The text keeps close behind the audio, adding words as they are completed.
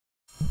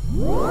I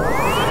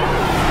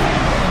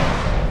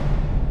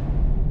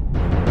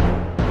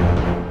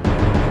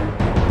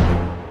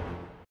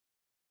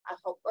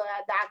hope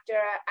Dr.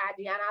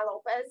 Adriana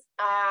Lopez,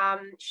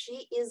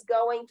 she is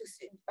going to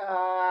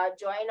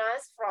join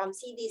us from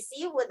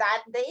CDC with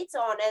updates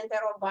on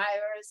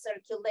enterovirus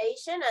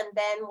circulation, and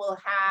then we'll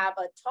have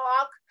a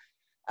talk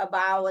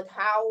about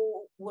how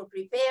we're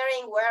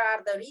preparing, where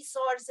are the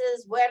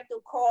resources, where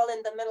to call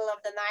in the middle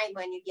of the night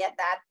when you get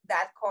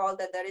that call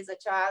that there is a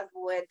child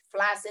with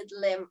flaccid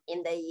limb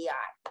in the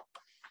ER.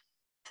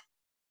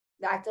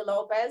 Dr.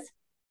 Lopez.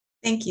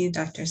 Thank you,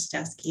 Dr.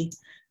 Stowski.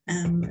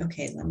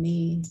 Okay, let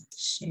me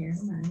share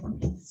my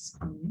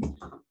screen.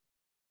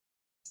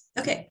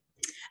 Okay.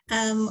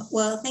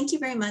 Well, thank you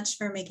very much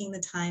for making the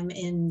time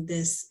in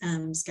this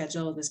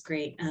schedule, this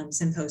great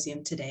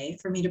symposium today,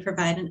 for me to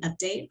provide an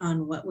update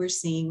on what we're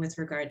seeing with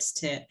regards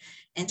to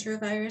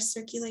enterovirus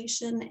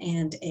circulation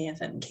and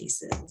AFM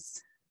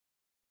cases.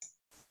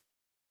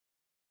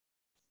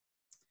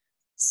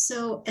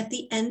 So at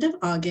the end of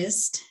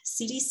August,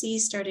 CDC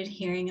started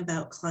hearing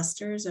about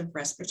clusters of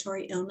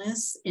respiratory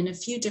illness in a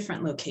few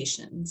different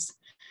locations.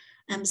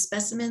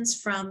 Specimens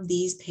from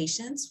these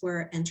patients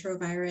were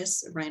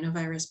enterovirus,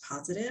 rhinovirus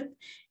positive,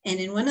 and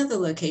in one of the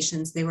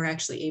locations, they were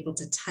actually able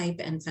to type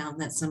and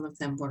found that some of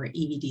them were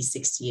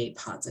EVD68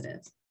 positive.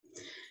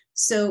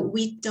 So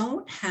we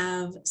don't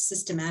have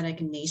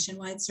systematic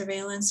nationwide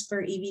surveillance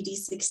for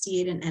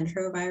EVD68 and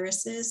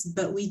enteroviruses,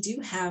 but we do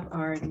have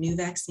our New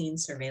Vaccine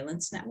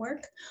Surveillance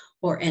Network,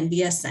 or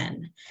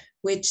NVSN,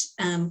 which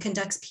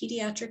conducts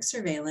pediatric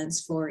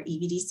surveillance for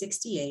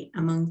EVD68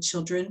 among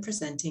children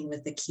presenting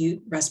with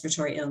acute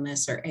respiratory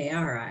illness, or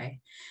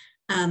ARI,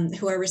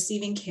 who are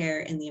receiving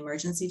care in the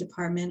emergency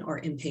department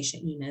or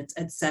inpatient units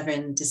at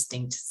 7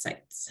 distinct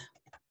sites.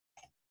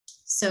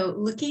 So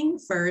looking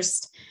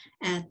first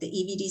at the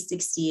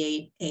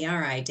EVD68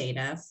 ARI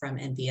data from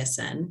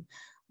NVSN,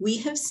 we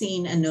have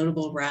seen a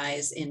notable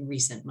rise in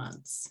recent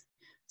months.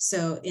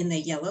 So in the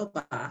yellow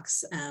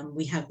box,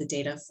 we have the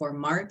data for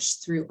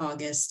March through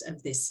August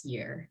of this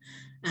year.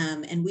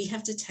 And we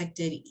have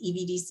detected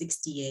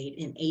EVD68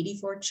 in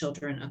 84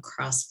 children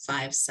across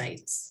 5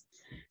 sites.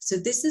 So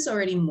this is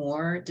already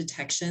more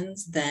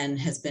detections than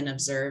has been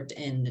observed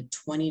in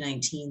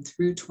 2019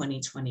 through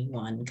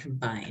 2021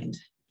 combined.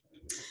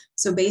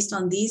 So based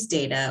on these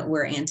data,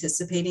 we're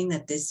anticipating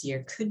that this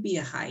year could be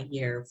a high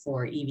year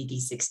for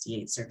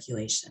EVD68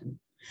 circulation.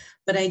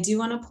 But I do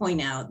want to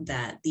point out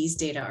that these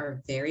data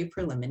are very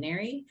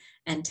preliminary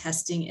and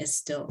testing is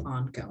still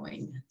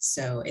ongoing.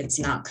 So it's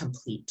not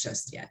complete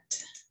just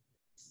yet.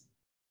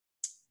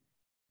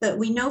 But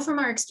we know from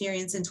our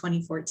experience in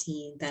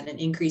 2014 that an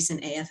increase in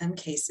AFM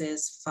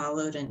cases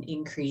followed an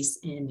increase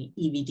in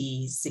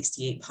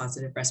EVD68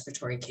 positive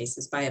respiratory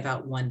cases by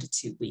about 1 to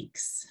 2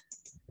 weeks.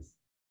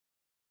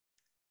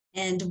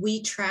 And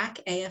we track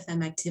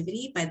AFM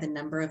activity by the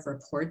number of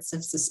reports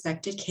of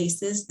suspected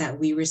cases that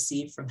we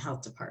receive from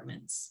health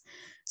departments.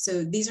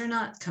 So these are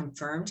not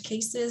confirmed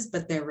cases,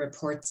 but they're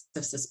reports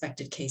of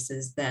suspected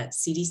cases that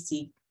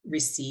CDC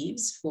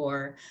receives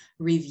for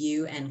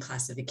review and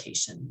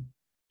classification.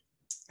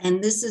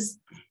 And this is,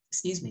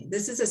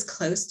 this is as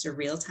close to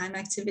real-time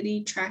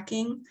activity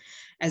tracking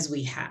as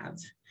we have.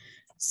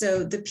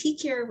 So the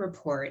peak year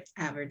report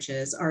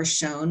averages are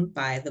shown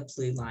by the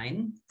blue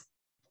line.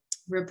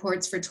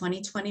 Reports for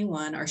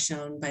 2021 are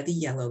shown by the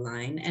yellow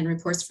line, and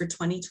reports for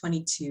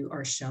 2022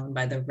 are shown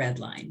by the red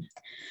line.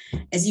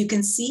 As you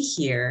can see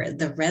here,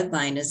 the red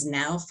line is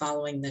now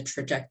following the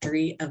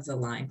trajectory of the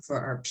line for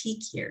our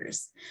peak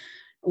years,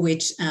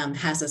 which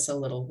has us a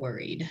little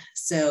worried.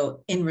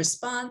 So in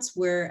response,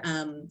 we're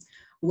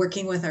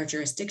working with our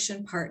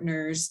jurisdiction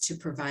partners to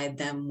provide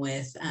them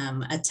with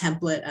a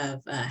template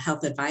of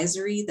health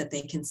advisory that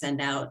they can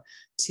send out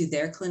to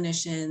their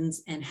clinicians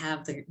and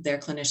have their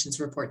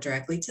clinicians report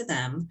directly to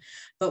them.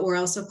 But we're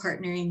also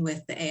partnering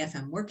with the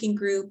AFM working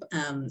group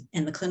and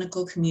the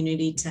clinical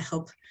community to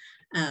help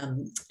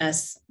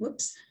us,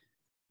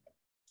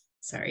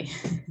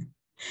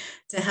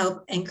 to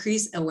help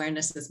increase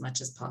awareness as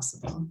much as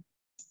possible.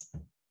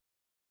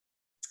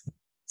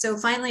 So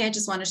finally, I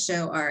just want to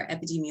show our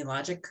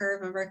epidemiologic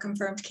curve of our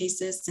confirmed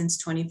cases since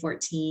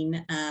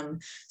 2014.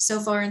 So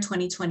far in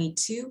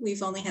 2022,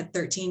 we've only had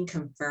 13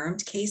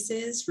 confirmed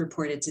cases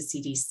reported to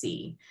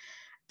CDC.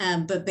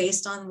 But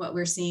based on what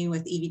we're seeing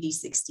with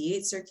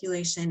EVD68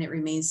 circulation, it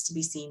remains to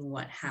be seen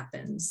what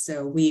happens.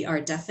 So we are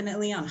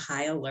definitely on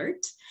high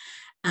alert.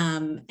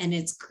 And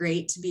it's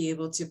great to be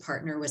able to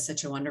partner with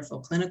such a wonderful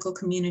clinical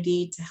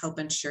community to help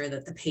ensure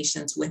that the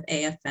patients with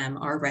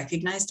AFM are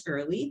recognized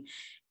early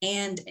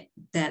and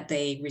that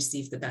they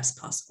receive the best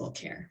possible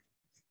care.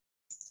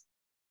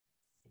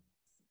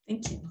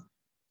 Thank you.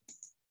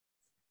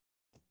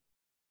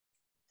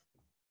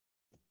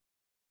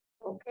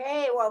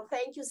 Okay, well,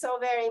 thank you so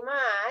very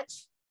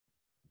much.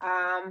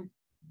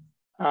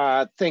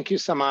 Thank you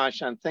so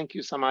much, and thank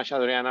you so much,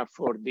 Adriana,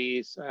 for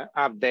this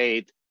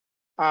update.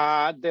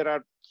 There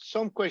are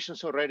some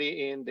questions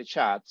already in the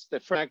chats. The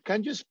first,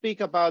 can you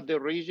speak about the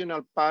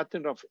regional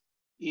pattern of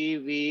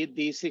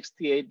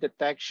EVD68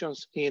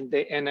 detections in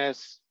the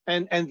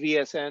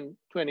NVSN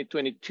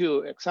 2022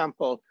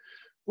 example.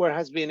 Where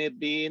has it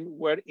been?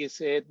 Where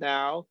is it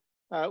now?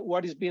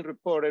 What is being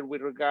reported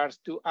with regards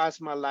to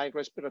asthma-like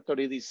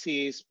respiratory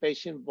disease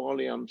patient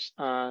volumes,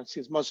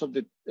 since most of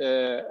the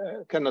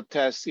cannot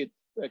test it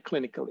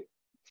clinically?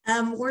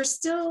 We're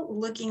still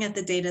looking at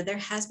the data. There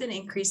has been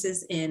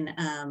increases in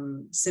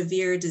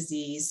severe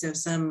disease, so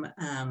some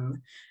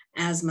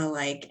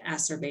asthma-like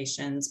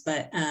exacerbations,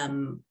 but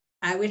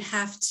I would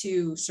have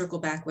to circle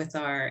back with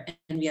our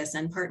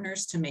NVSN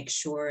partners to make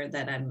sure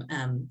that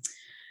I'm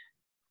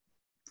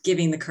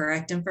giving the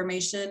correct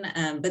information,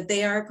 but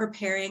they are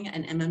preparing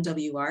an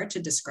MMWR to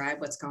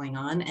describe what's going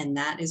on, and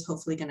that is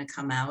hopefully going to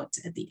come out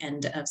at the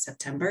end of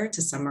September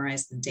to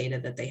summarize the data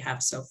that they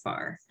have so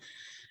far.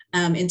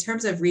 In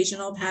terms of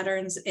regional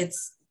patterns,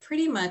 it's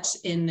pretty much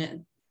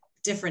in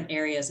different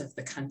areas of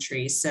the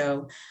country.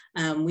 So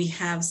we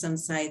have some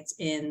sites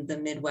in the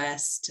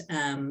Midwest.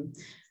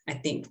 I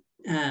think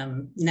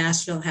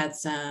Nashville had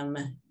some,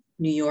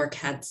 New York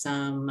had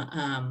some,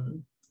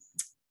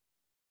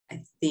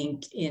 I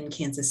think in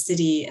Kansas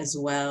City as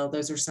well.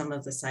 Those are some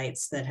of the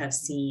sites that have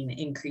seen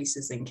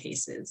increases in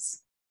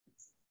cases.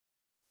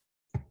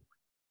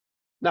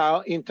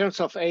 Now, in terms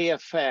of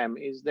AFM,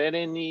 is there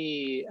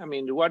any, I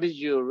mean, what is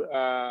your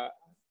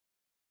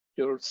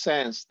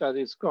sense that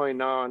is going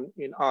on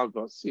in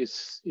August?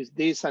 Is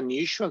this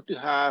unusual to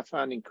have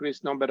an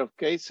increased number of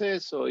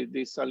cases, or is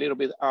this a little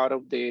bit out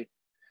of the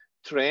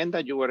trend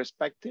that you were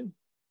expecting?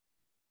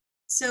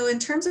 So in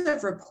terms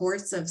of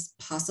reports of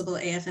possible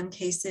AFM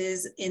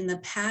cases in the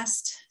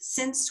past,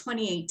 since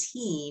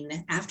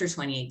 2018, after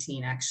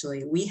 2018,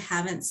 actually, we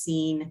haven't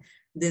seen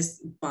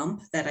this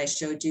bump that I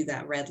showed you,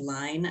 that red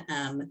line,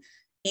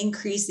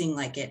 increasing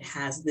like it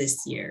has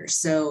this year.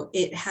 So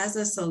it has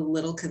us a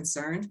little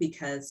concerned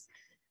because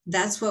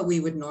that's what we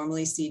would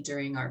normally see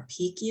during our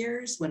peak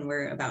years when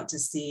we're about to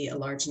see a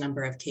large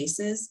number of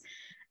cases.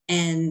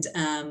 And,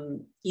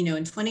 you know,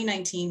 in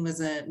 2019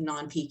 was a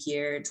non-peak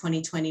year.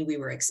 2020, we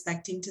were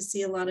expecting to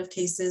see a lot of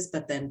cases,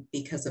 but then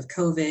because of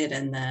COVID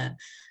and the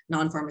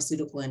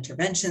non-pharmaceutical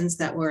interventions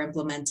that were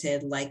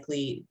implemented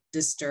likely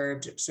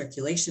disturbed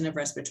circulation of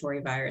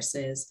respiratory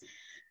viruses.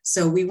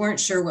 So we weren't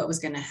sure what was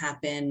going to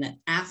happen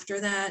after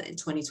that.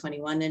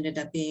 2021 ended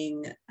up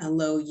being a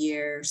low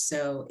year.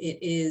 So it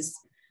is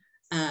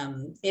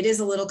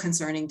a little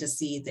concerning to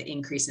see the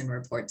increase in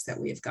reports that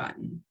we've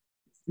gotten,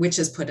 which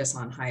has put us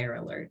on higher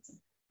alert.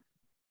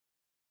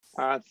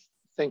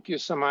 Thank you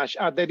so much.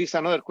 There is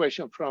another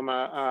question from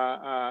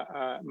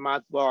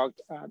Matt Bogg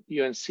at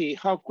UNC.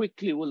 How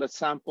quickly will a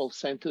sample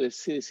sent to the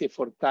CDC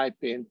for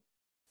typing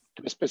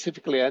to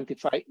specifically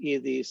identify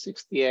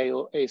ED68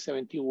 or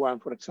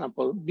A71, for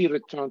example, be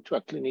returned to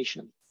a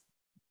clinician?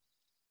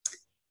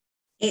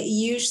 It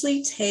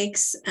usually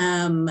takes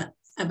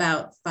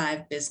about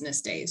 5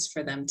 business days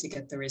for them to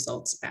get the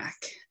results back.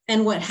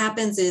 And what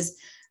happens is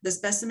the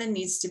specimen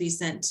needs to be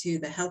sent to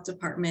the health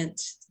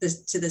department,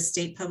 to the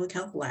state public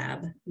health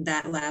lab.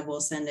 That lab will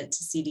send it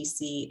to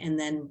CDC, and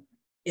then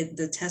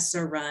the tests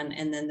are run,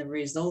 and then the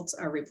results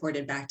are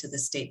reported back to the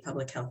state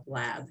public health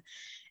lab.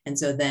 And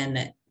so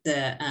then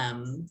the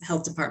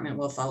health department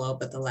will follow up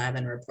with the lab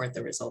and report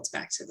the results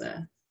back to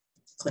the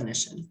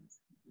clinician.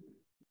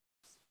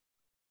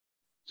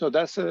 So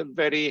that's a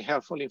very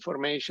helpful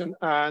information.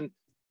 And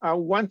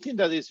one thing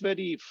that is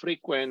very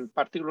frequent,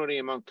 particularly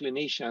among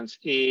clinicians,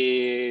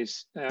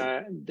 is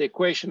the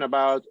question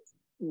about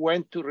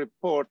when to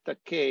report a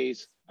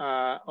case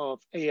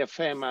of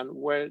AFM and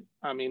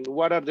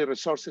what are the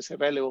resources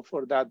available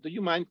for that? Do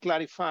you mind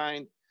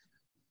clarifying?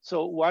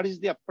 So what is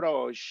the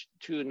approach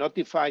to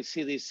notify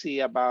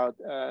CDC about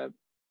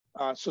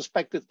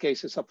suspected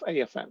cases of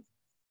AFM?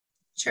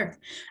 Sure,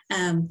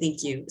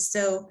 thank you.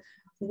 So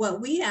what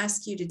we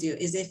ask you to do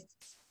is if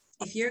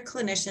you're a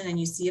clinician and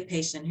you see a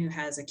patient who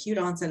has acute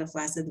onset of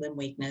flaccid limb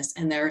weakness,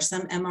 and there are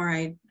some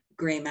MRI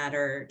gray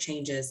matter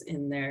changes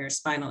in their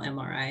spinal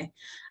MRI,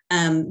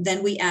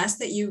 then we ask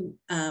that you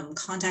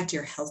contact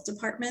your health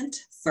department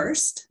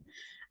first,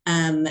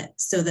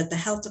 so that the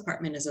health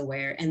department is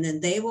aware, and then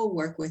they will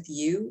work with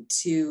you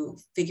to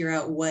figure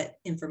out what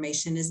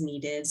information is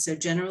needed. So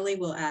generally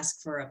we'll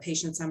ask for a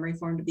patient summary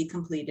form to be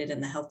completed,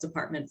 and the health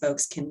department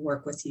folks can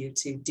work with you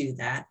to do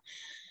that.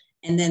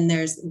 And then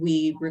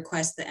we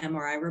request the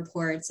MRI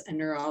reports, a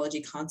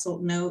neurology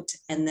consult note,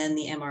 and then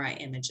the MRI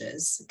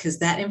images, because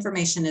that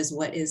information is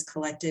what is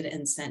collected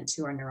and sent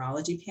to our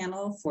neurology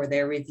panel for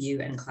their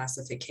review and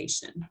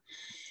classification.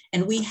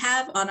 And we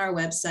have on our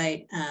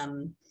website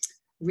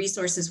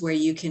resources where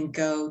you can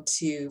go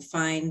to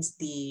find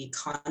the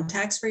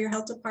contacts for your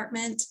health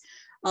department.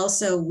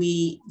 Also,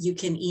 you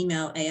can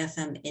email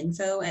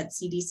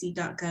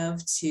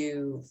afminfo@cdc.gov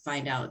to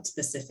find out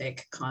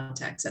specific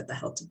contacts at the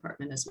health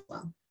department as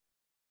well.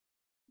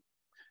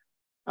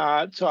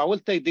 So I will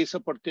take this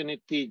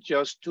opportunity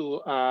just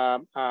to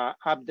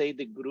update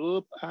the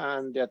group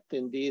and the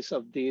attendees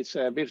of this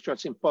virtual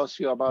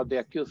symposium about the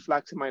acute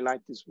flaccid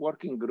myelitis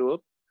working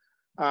group.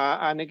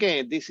 And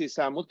again, this is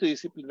a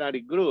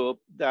multidisciplinary group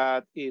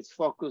that is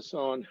focused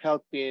on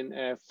helping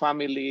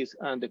families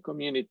and the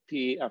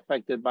community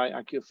affected by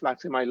acute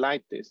flaccid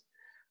myelitis.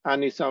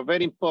 And it's a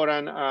very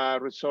important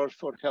resource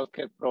for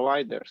healthcare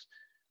providers.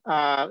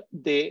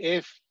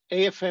 The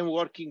AFM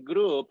working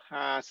group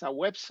has a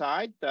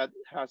website that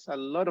has a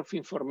lot of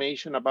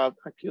information about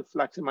acute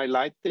flaccid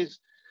myelitis,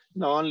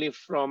 not only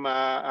from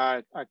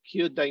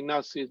acute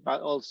diagnosis,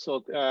 but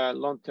also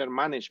long-term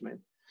management.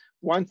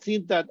 One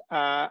thing that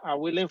I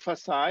will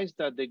emphasize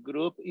that the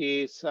group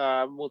is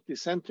a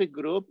multicentric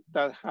group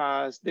that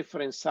has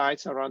different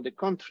sites around the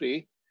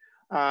country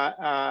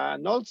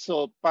and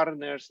also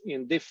partners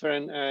in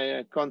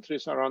different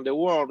countries around the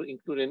world,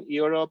 including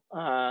Europe,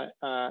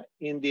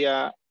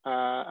 India,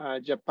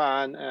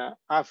 Japan,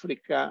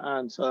 Africa,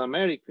 and South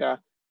America.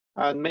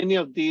 And many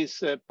of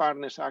these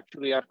partners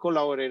actually are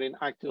collaborating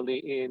actively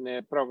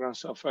in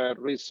programs of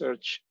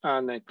research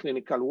and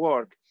clinical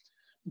work.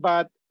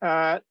 But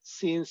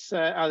since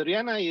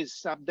Adriana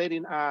is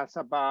updating us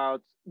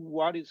about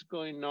what is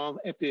going on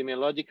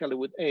epidemiologically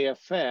with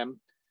AFM,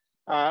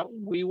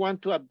 we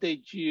want to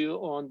update you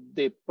on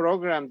the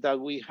program that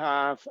we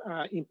have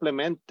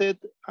implemented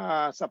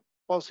as a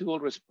possible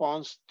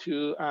response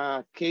to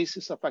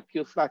cases of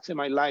acute flaccid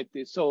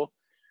myelitis. So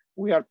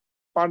we are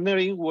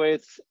partnering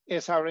with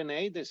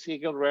sRNA, the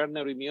Single Rare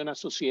Neuroimmune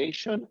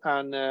Association,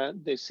 and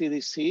the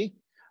CDC.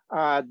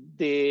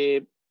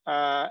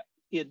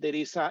 There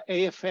is an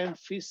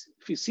AFM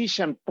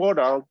physician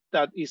portal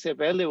that is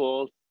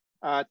available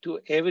to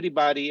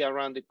everybody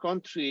around the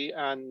country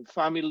and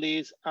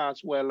families,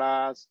 as well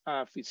as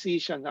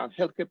physicians and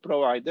healthcare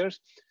providers.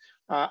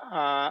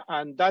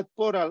 And that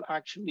portal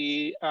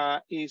actually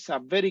is a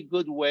very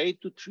good way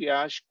to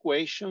triage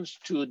questions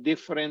to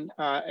different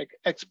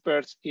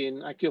experts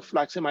in acute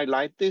flaccid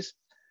myelitis.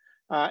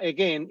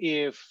 Again,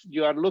 if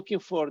you are looking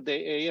for the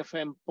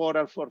AFM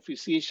portal for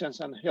physicians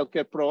and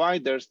healthcare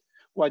providers,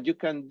 what you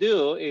can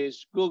do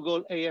is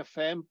Google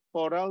AFM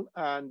portal,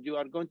 and you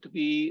are going to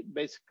be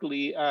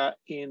basically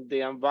in the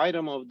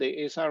environment of the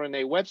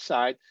sRNA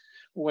website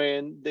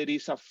when there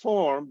is a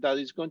form that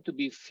is going to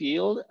be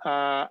filled,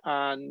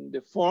 and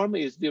the form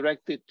is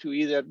directed to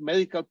either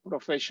medical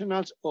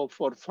professionals or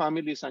for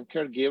families and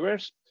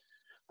caregivers.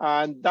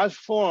 And that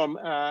form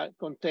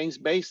contains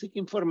basic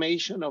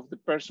information of the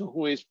person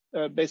who is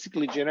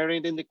basically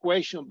generating the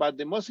question. But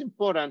the most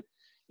important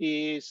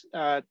is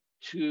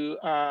to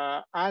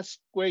ask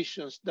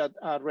questions that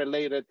are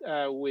related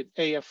with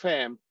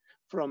AFM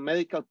from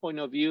medical point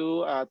of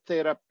view,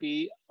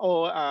 therapy,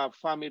 or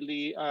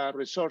family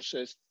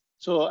resources.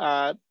 So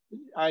I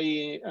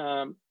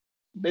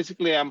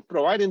basically am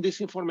providing this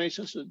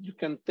information so you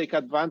can take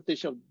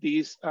advantage of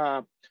this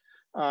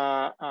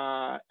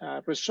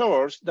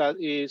resource that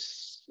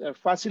is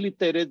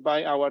facilitated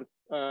by our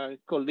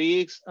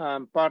colleagues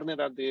and partner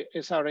at the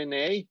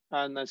sRNA,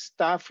 and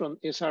staff from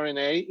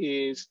sRNA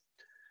is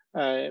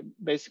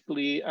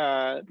basically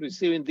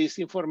receiving this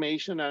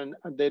information, and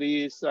there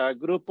is a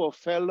group of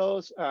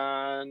fellows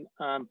and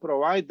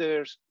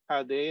providers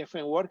at the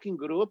AFM working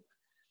group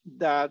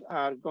that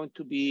are going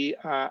to be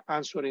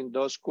answering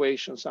those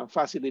questions and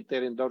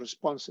facilitating those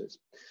responses.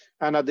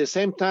 And at the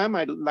same time,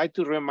 I'd like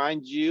to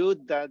remind you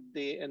that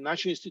the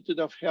National Institute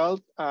of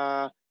Health,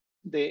 the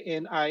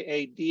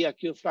NIAID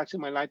Acute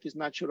Flaccid Myelitis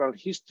Natural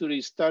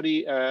History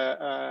Study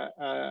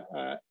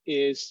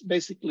is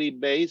basically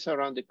based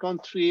around the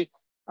country,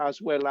 as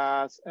well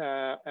as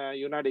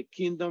United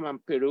Kingdom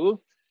and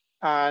Peru.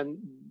 And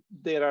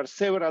there are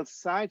several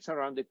sites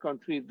around the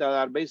country that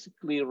are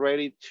basically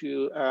ready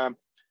to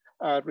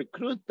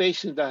recruit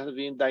patients that have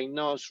been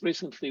diagnosed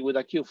recently with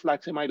acute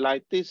flaccid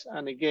myelitis.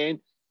 And again,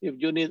 if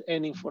you need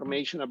any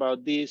information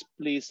about this,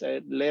 please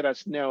let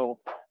us know,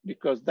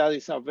 because that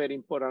is a very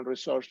important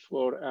resource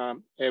for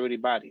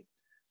everybody.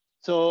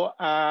 So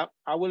I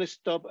will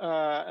stop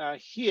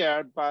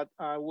here, but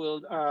I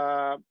will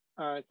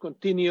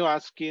continue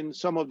asking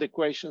some of the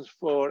questions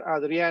for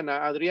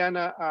Adriana.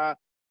 Adriana,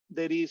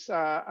 there is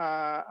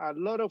a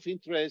lot of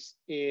interest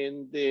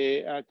in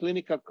the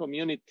clinical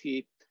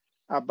community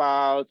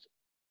about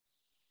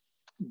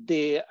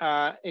the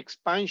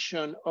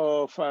expansion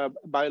of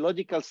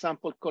biological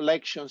sample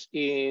collections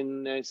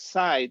in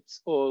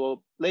sites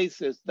or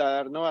places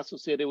that are not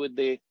associated with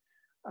the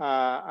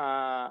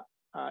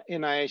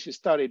NIH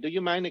study. Do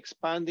you mind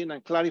expanding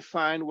and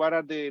clarifying what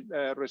are the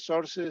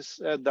resources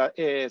that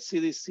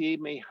CDC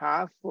may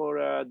have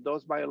for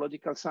those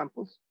biological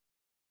samples?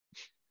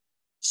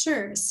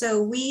 Sure.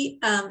 So we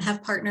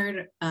have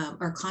partnered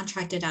or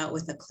contracted out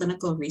with a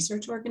clinical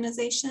research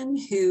organization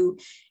who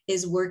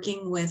is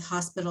working with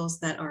hospitals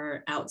that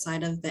are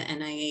outside of the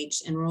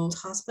NIH enrolled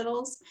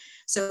hospitals.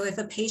 So if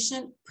a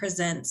patient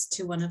presents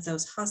to one of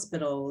those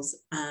hospitals,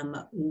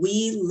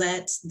 we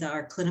let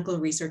our clinical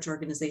research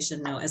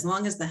organization know, as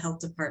long as the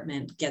health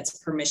department gets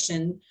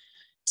permission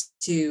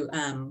to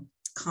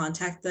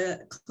contact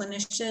the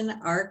clinician,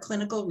 our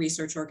clinical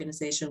research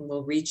organization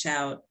will reach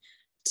out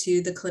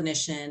to the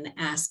clinician,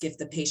 ask if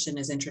the patient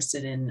is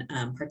interested in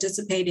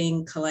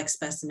participating, collect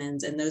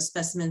specimens, and those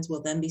specimens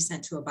will then be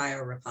sent to a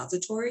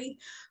biorepository,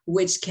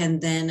 which can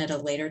then at a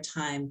later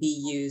time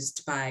be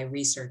used by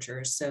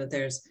researchers. So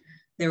there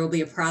will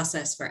be a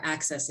process for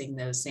accessing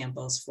those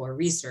samples for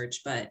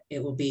research, but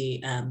it will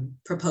be,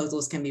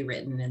 proposals can be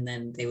written and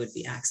then they would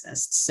be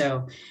accessed.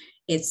 So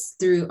it's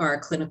through our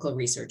clinical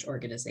research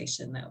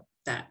organization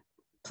that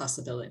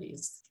possibility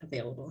is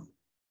available.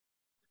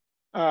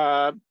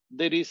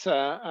 There is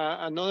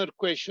another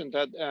question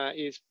that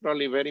is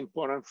probably very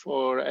important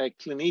for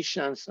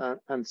clinicians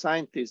and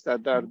scientists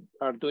that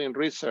are doing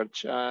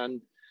research.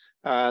 And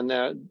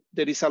there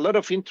is a lot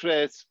of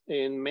interest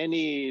in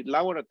many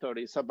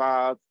laboratories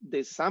about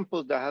the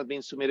samples that have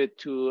been submitted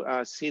to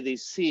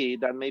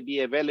CDC that may be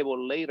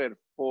available later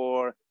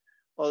for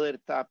other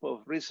type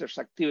of research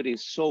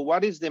activities. So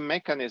what is the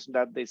mechanism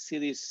that the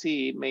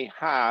CDC may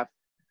have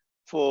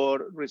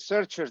for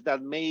researchers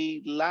that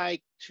may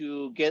like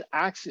to get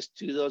access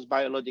to those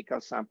biological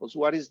samples?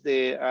 What is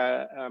the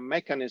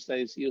mechanism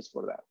that is used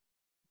for that?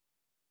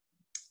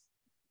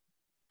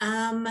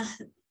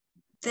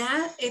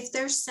 That if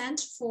they're sent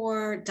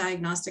for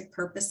diagnostic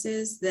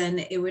purposes, then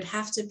it would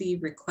have to be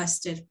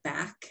requested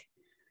back.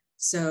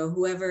 So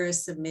whoever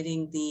is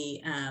submitting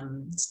the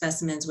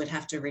specimens would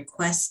have to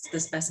request the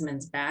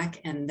specimens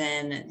back, and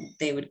then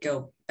they would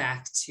go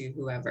back to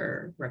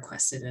whoever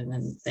requested it,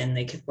 and then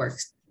they could work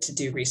to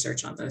do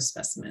research on those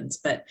specimens.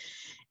 But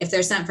if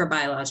they're sent for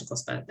biological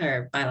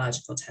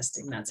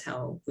testing, that's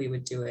how we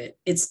would do it.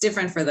 It's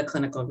different for the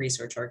clinical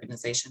research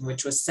organization,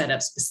 which was set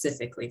up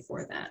specifically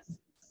for that.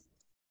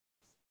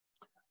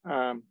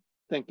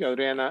 Thank you,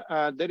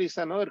 Adriana. There is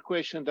another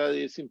question that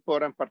is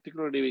important,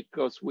 particularly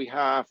because we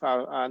have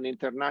an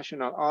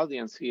international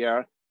audience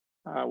here.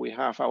 We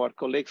have our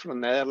colleagues from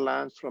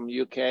Netherlands, from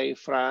UK,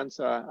 France,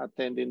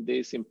 attending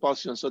this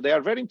symposium. So they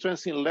are very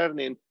interested in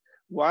learning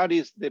what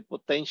is the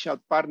potential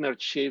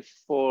partnership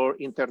for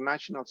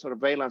international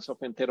surveillance of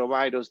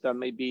enterovirus that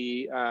may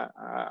be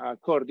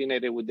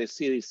coordinated with the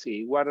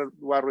CDC.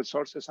 What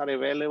resources are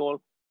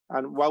available,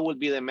 and what will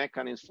be the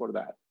mechanism for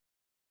that?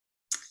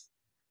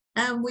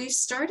 We've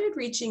started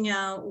reaching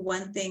out.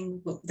 One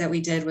thing that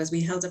we did was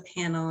we held a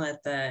panel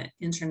at the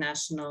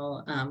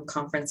International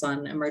Conference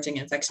on Emerging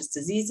Infectious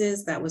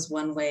Diseases. That was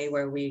one way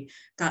where we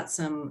got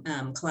some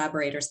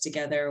collaborators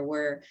together.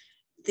 We're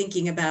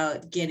thinking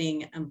about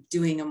doing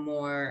a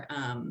more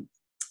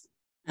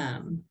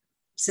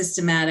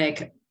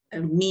systematic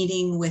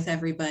meeting with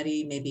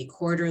everybody, maybe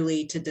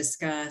quarterly, to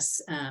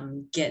discuss,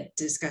 get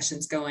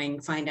discussions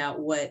going, find out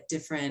what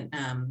different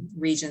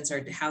regions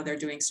are, how they're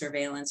doing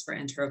surveillance for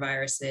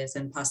enteroviruses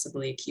and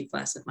possibly acute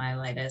flaccid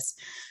myelitis.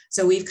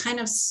 So we've kind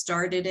of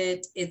started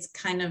it. It's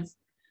kind of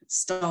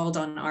stalled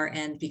on our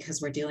end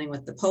because we're dealing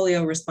with the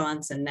polio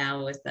response and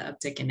now with the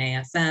uptick in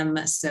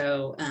AFM.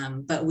 So,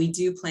 but we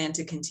do plan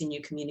to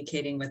continue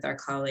communicating with our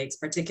colleagues,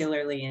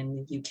 particularly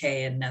in the UK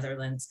and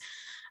Netherlands.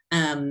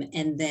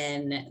 And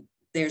then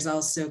there's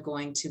also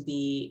going to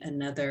be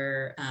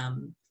another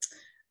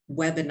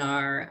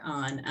webinar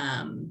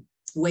on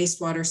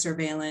wastewater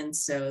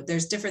surveillance. So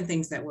there's different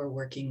things that we're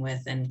working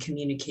with and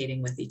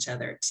communicating with each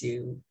other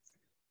to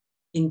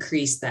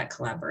increase that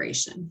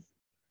collaboration.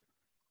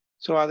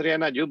 So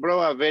Adriana, you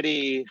brought a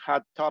very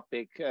hot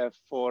topic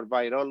for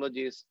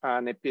virologists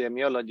and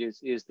epidemiologists,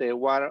 is the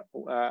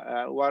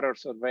water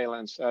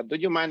surveillance. Do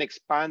you mind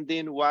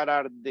expanding what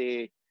are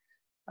the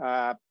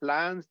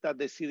plans that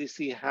the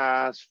CDC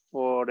has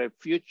for the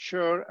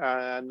future,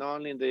 not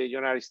only in the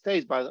United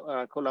States,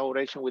 but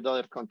collaboration with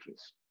other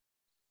countries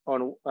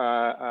on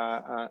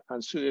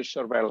sewage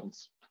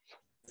surveillance?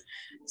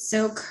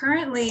 So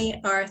currently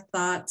our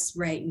thoughts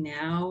right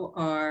now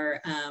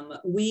are,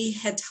 we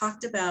had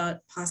talked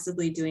about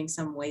possibly doing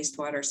some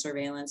wastewater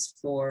surveillance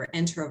for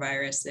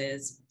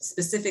enteroviruses,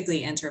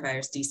 specifically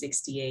enterovirus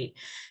D68,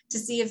 to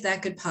see if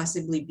that could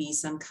possibly be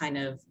some kind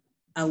of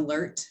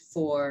alert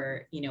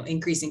for,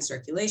 increasing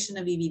circulation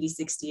of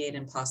EVD68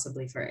 and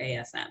possibly for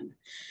AFM.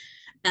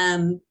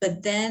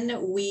 But then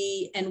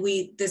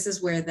this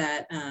is where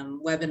that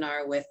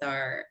webinar with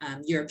our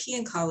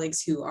European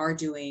colleagues who are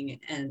doing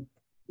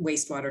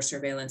wastewater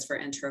surveillance for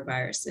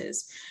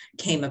enteroviruses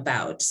came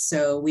about.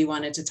 So we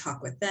wanted to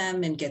talk with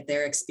them and get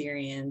their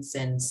experience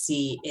and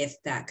see if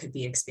that could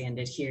be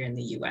expanded here in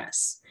the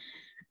US.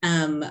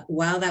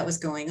 While that was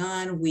going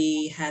on,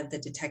 we had the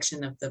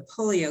detection of the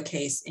polio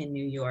case in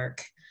New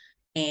York,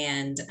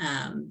 and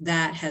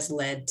that has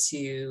led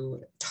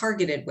to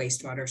targeted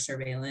wastewater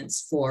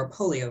surveillance for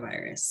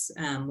poliovirus.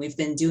 We've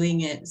been doing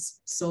it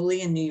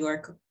solely in New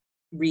York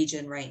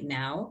region right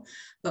now,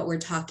 but we're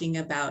talking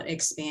about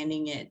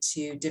expanding it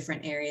to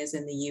different areas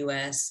in the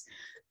US,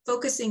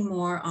 focusing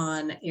more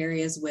on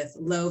areas with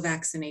low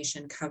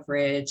vaccination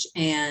coverage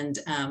and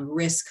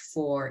risk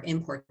for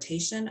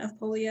importation of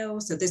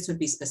polio. So this would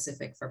be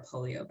specific for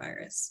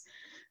poliovirus.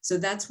 So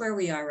that's where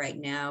we are right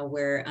now.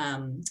 We're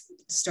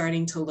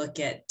starting to look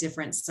at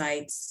different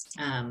sites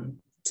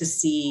to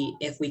see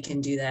if we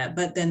can do that.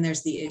 But then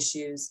there's the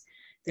issues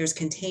There's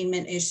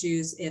containment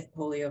issues if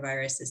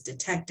poliovirus is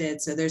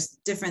detected. So there's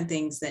different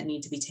things that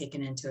need to be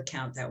taken into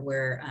account that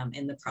we're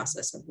in the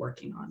process of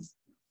working on.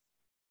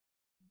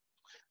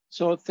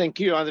 So thank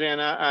you,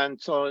 Adriana.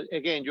 And so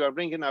again, you are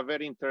bringing a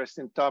very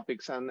interesting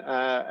topics and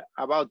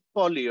about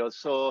polio.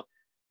 So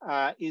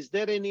is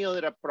there any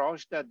other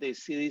approach that the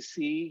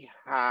CDC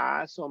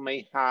has or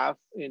may have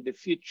in the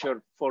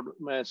future for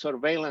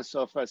surveillance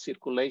of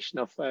circulation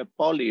of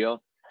polio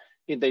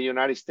in the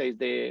United States?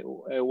 The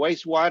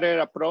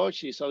wastewater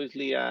approach is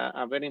obviously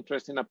a very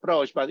interesting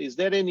approach, but is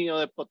there any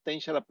other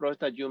potential approach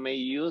that you may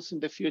use in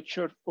the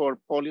future for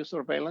polio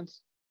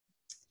surveillance?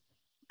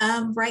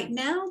 Right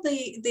now,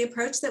 the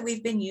approach that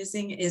we've been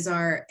using is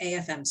our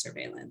AFM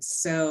surveillance.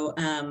 So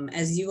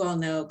as you all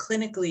know,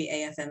 clinically,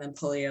 AFM and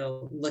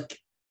polio look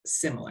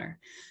similar.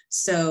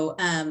 So,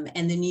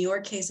 and the New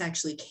York case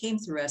actually came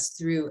through us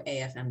through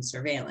AFM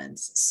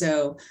surveillance.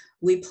 So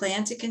we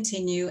plan to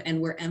continue,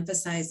 and we're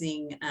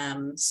emphasizing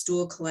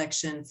stool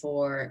collection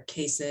for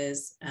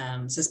cases,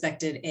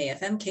 suspected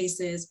AFM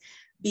cases,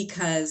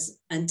 because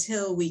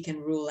until we can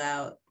rule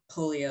out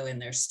polio in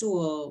their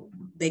stool,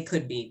 they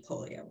could be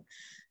polio.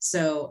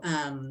 So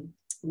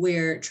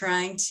we're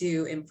trying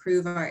to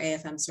improve our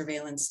AFM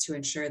surveillance to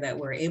ensure that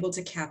we're able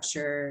to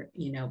capture,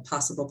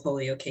 possible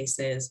polio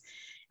cases.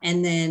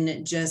 And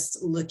then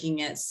just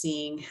looking at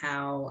seeing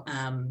how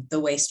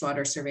the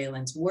wastewater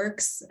surveillance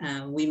works.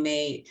 We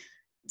may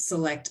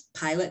select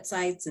pilot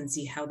sites and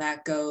see how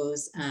that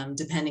goes,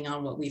 depending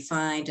on what we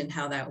find and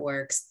how that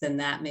works, then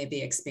that may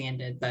be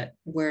expanded, but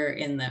we're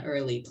in the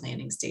early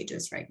planning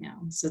stages right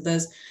now. So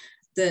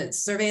the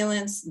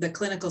surveillance, the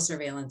clinical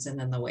surveillance, and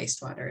then the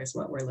wastewater is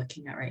what we're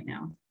looking at right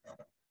now.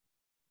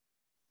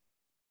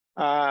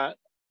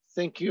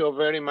 Thank you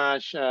very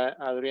much,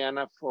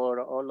 Adriana, for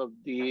all of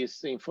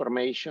this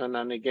information.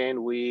 And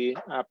again, we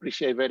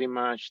appreciate very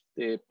much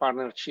the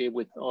partnership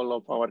with all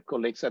of our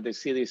colleagues at the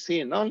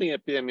CDC, not only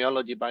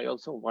epidemiology, but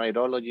also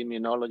virology,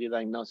 immunology,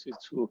 diagnosis,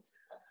 who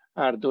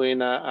are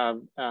doing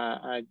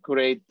a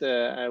great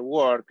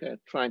work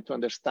trying to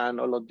understand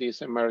all of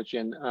these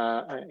emerging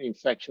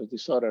infectious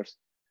disorders.